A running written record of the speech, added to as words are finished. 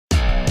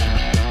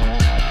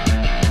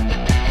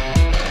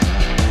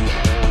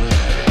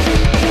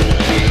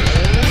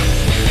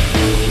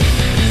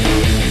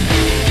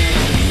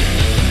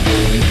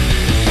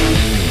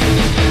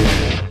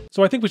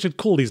So I think we should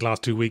call these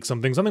last 2 weeks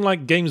something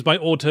like games by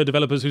auteur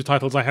developers whose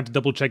titles I had to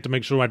double check to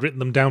make sure I'd written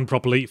them down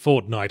properly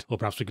fortnight. Or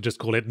perhaps we could just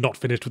call it Not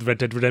Finished with Red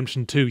Dead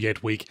Redemption 2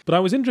 Yet week. But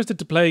I was interested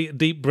to play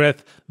Deep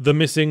Breath, The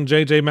Missing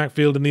J.J.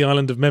 Macfield and the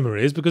Island of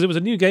Memories because it was a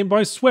new game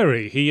by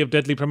Swery, he of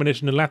Deadly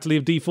Premonition and latterly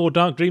of D4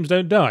 Dark Dreams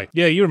Don't Die.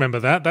 Yeah, you remember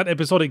that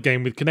episodic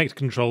game with Kinect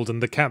controls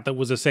and the cat that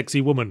was a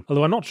sexy woman.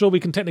 Although I'm not sure we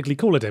can technically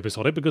call it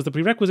episodic because the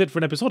prerequisite for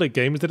an episodic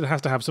game is that it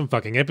has to have some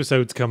fucking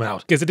episodes come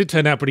out. Guess it did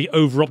turn out pretty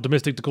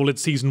over-optimistic to call it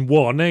Season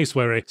 1, eh,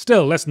 Swery?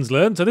 Still, lessons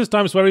learned, so this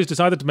time Swery's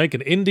decided to make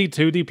an indie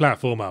 2D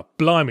platformer.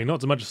 Blimey,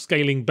 not so much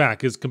scaling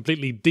back as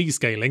completely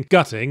descaling,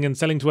 gutting, and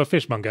selling to a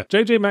fishmonger.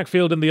 J.J.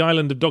 Macfield and the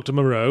Island of Dr.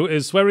 Moreau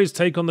is Swery's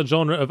take on the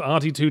genre of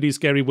arty 2D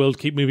scary world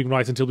keep moving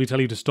right until we tell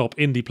you to stop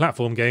indie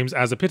platform games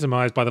as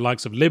epitomised by the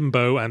likes of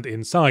Limbo and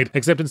Inside,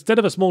 except instead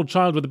of a small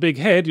child with a big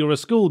head, you're a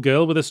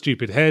schoolgirl with a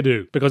stupid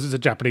hairdo. Because it's a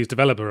Japanese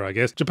developer, I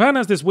guess. Japan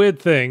has this weird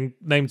thing,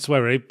 named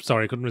Swery,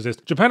 sorry, couldn't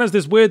resist. Japan has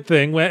this weird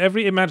thing where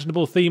every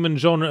imaginable theme and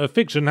genre of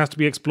fiction has to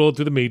be explored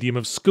through the medium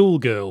of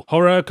schoolgirl.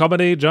 Horror,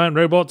 comedy, giant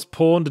robots,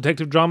 porn,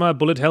 detective drama,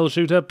 bullet hell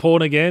shooter,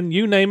 porn again,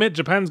 you name it,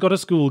 Japan's got a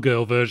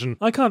schoolgirl version.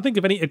 I can't think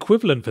of any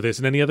equivalent for this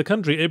in any other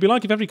country. It'd be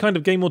like if every kind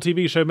of game or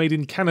TV show made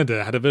in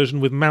Canada had a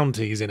version with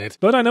Mounties in it.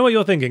 But I know what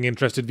you're thinking,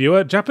 interested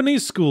viewer.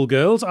 Japanese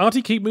schoolgirls,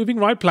 arty keep moving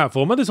right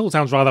platformer, this all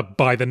sounds rather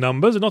by the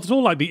numbers, and not at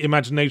all like the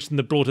imagination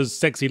that brought us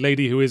Sexy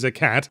Lady Who Is a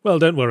Cat. Well,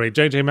 don't worry,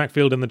 J.J.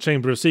 Macfield and the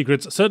Chamber of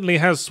Secrets certainly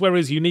has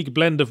Swery's unique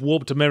blend of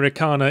warped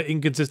Americana,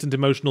 inconsistent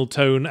emotional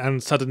tone,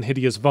 and sudden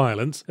hideous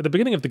violence. At the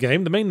beginning of the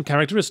game, the main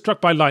character is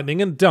struck by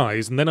lightning and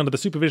dies, and then under the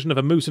supervision of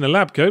a moose in a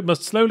lab coat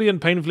must slowly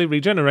and painfully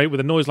regenerate with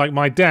a noise like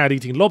my dad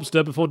eating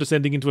lobster before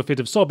descending into a fit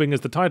of sobbing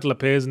as the title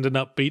appears and an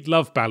upbeat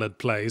love ballad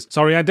plays.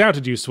 Sorry I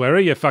doubted you,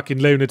 Swery, you fucking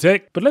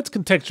lunatic. But let's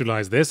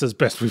contextualise this as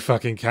best we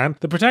fucking can.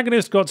 The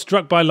protagonist got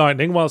struck by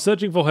lightning while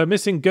searching for her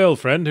missing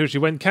girlfriend who she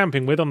went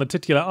camping with on the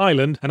titular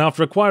island, and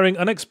after acquiring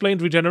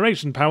unexplained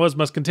regeneration powers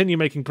must continue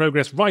making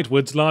progress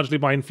rightwards largely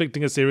by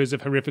inflicting a series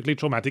of horrifically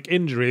traumatic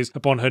injuries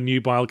upon her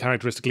nubile,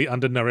 characteristically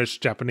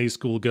undernourished Japanese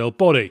schoolgirl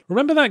body.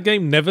 Remember that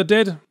game Never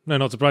Dead? No,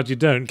 not surprised you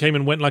don't. Came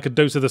and went like a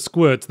dose of the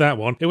squirts, that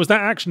one. It was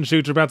that action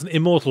shooter about an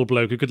immortal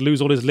bloke who could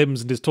lose all his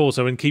limbs and his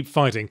torso and keep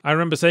fighting. I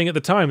remember saying at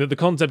the time that the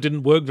concept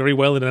didn't work very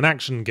well in an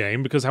action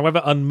game because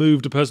however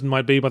unmoved a person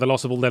might be by the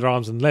loss of all their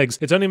arms and legs,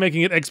 it's only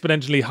making it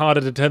exponentially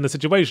harder to turn the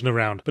situation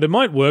around. But it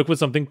might work with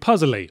something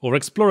puzzly or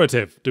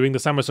explorative, doing the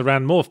Samus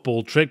Aran morph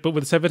ball trick but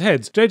with severed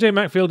heads. J.J.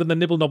 Macfield and the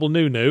Nibble Nobble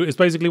Noo Noo is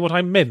basically what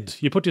I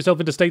meant. You put yourself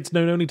into states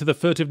known only to the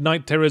furtive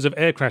night terrors of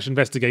air crash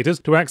investigators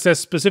to access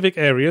specific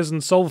areas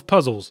and solve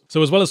puzzles.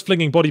 So as well as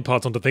flinging body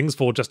parts onto things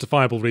for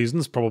justifiable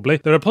reasons, probably,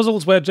 there are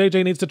puzzles where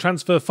JJ needs to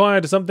transfer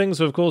fire to something,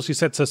 so of course she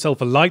sets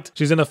herself alight.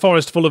 She's in a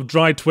forest full of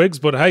dry twigs,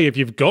 but hey, if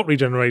you've got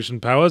regeneration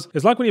powers,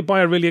 it's like when you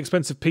buy a really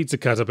expensive pizza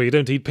cutter but you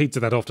don't eat pizza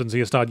that often so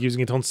you start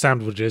using it on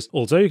sandwiches.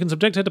 Also, you can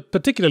subject her to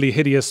particularly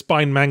hideous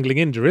spine-mangling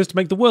injuries to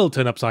make the world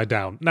turn upside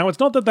down. Now, it's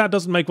not that that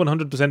doesn't make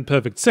 100%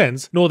 perfect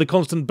sense, nor the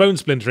constant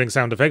bone-splintering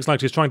sound effects like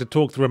she's trying to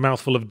talk through a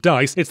mouthful of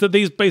dice, it's that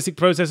these basic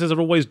processes are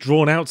always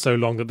drawn out so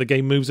long that the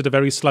game moves at a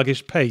very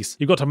sluggish pace.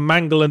 You've got to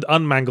mangle and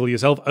unmangle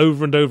yourself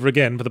over and over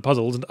again for the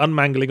puzzles, and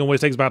unmangling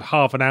always takes about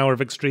half an hour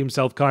of extreme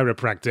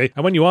self-chiropractic,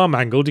 and when you are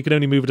mangled, you can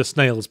only move at a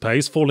snail's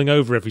pace, falling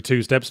over every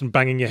 2 steps and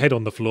banging your head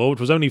on the floor, which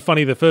was only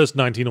funny the first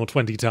 19 or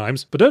 20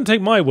 times. But don't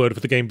take my word for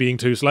the game being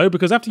too slow,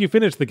 because after you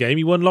finish the game,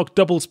 you unlock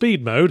double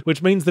speed mode,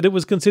 which means that it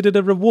was considered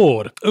a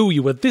reward. Oh,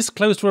 you were this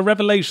close to a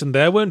revelation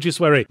there, weren't you,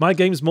 Swery? My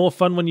game's more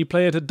fun when you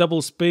play it at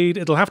double speed.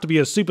 It'll have to be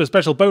a super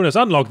special bonus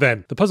unlock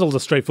then. The puzzles are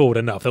straightforward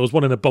enough. There was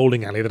one in a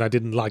bowling alley that I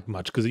didn't like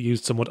much because it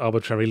used somewhat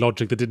arbitrary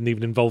logic that didn't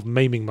even involve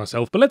maiming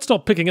myself. But let's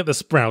stop picking at the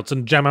sprouts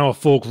and jam our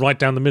fork right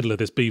down the middle of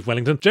this beef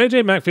Wellington.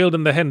 J.J. Macfield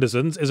and the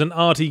Hendersons is an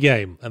arty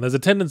game, and there's a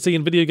tendency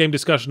in video game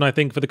discussion, I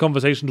think, for the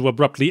conversation to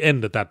abruptly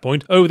end at that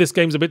point. Oh, this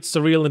game's a bit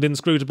surreal and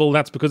inscrutable,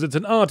 that's because it's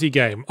an arty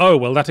game. Oh,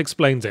 well, that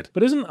explains it.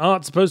 But isn't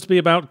art supposed to be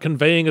about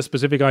conveying a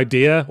specific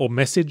idea or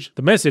message?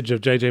 The message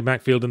of J.J.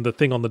 Macfield and the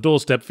thing on the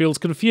doorstep feels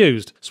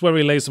confused.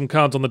 Swery lays some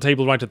cards on the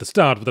table right at the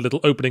start with a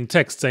little opening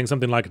text saying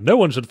something like, "No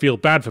one should feel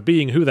bad for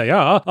being who they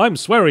are. I'm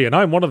Swery and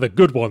I'm one of the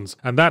good ones."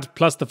 And that,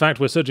 plus the fact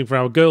we're searching for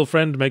our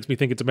girlfriend, makes me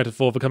think it's a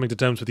metaphor for coming to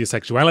terms with your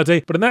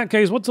sexuality. But in that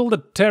case, what's all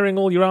the tearing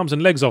all your arms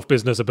and legs off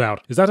business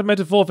about? Is that a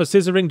metaphor for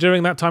scissoring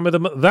during that time of the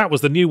That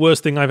was the new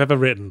worst thing I've ever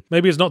written.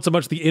 Maybe it's not so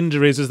much the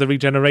injuries as the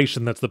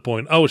regeneration that's the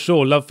point. Oh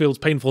sure, love feels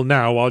painful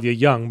now while you're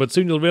young, but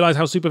soon you'll realise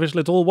how superficial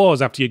it all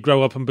was after you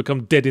grow up and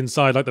become dead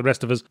inside like the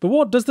rest of us. But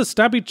what does the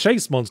stabby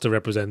chase monster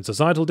represent?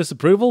 Societal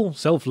disapproval?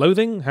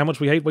 Self-loathing? How much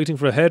we hate waiting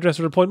for a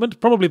hairdresser appointment?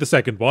 Probably the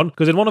second one,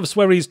 because in one of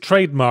Swery's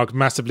trademark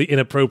massively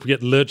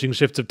inappropriate lurch switching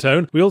shifts of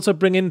tone, we also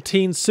bring in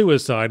teen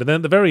suicide, and then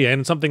at the very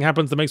end, something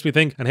happens that makes me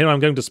think, and here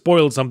I'm going to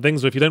spoil something,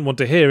 so if you don't want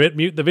to hear it,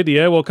 mute the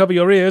video or cover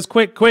your ears.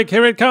 Quick, quick,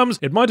 here it comes!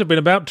 It might have been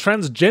about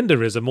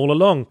transgenderism all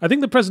along. I think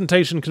the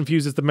presentation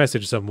confuses the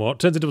message somewhat,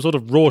 turns into a sort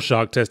of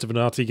Rorschach test of an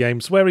arty game.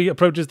 Swery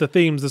approaches the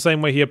themes the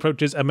same way he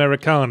approaches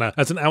Americana,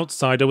 as an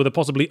outsider with a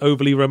possibly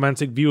overly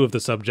romantic view of the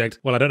subject.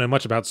 Well, I don't know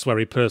much about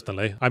Swery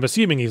personally. I'm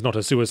assuming he's not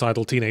a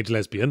suicidal teenage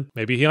lesbian.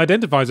 Maybe he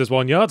identifies as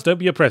one. Yards, don't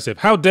be oppressive.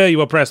 How dare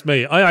you oppress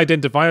me? I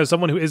identify as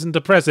someone who isn't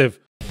oppressive.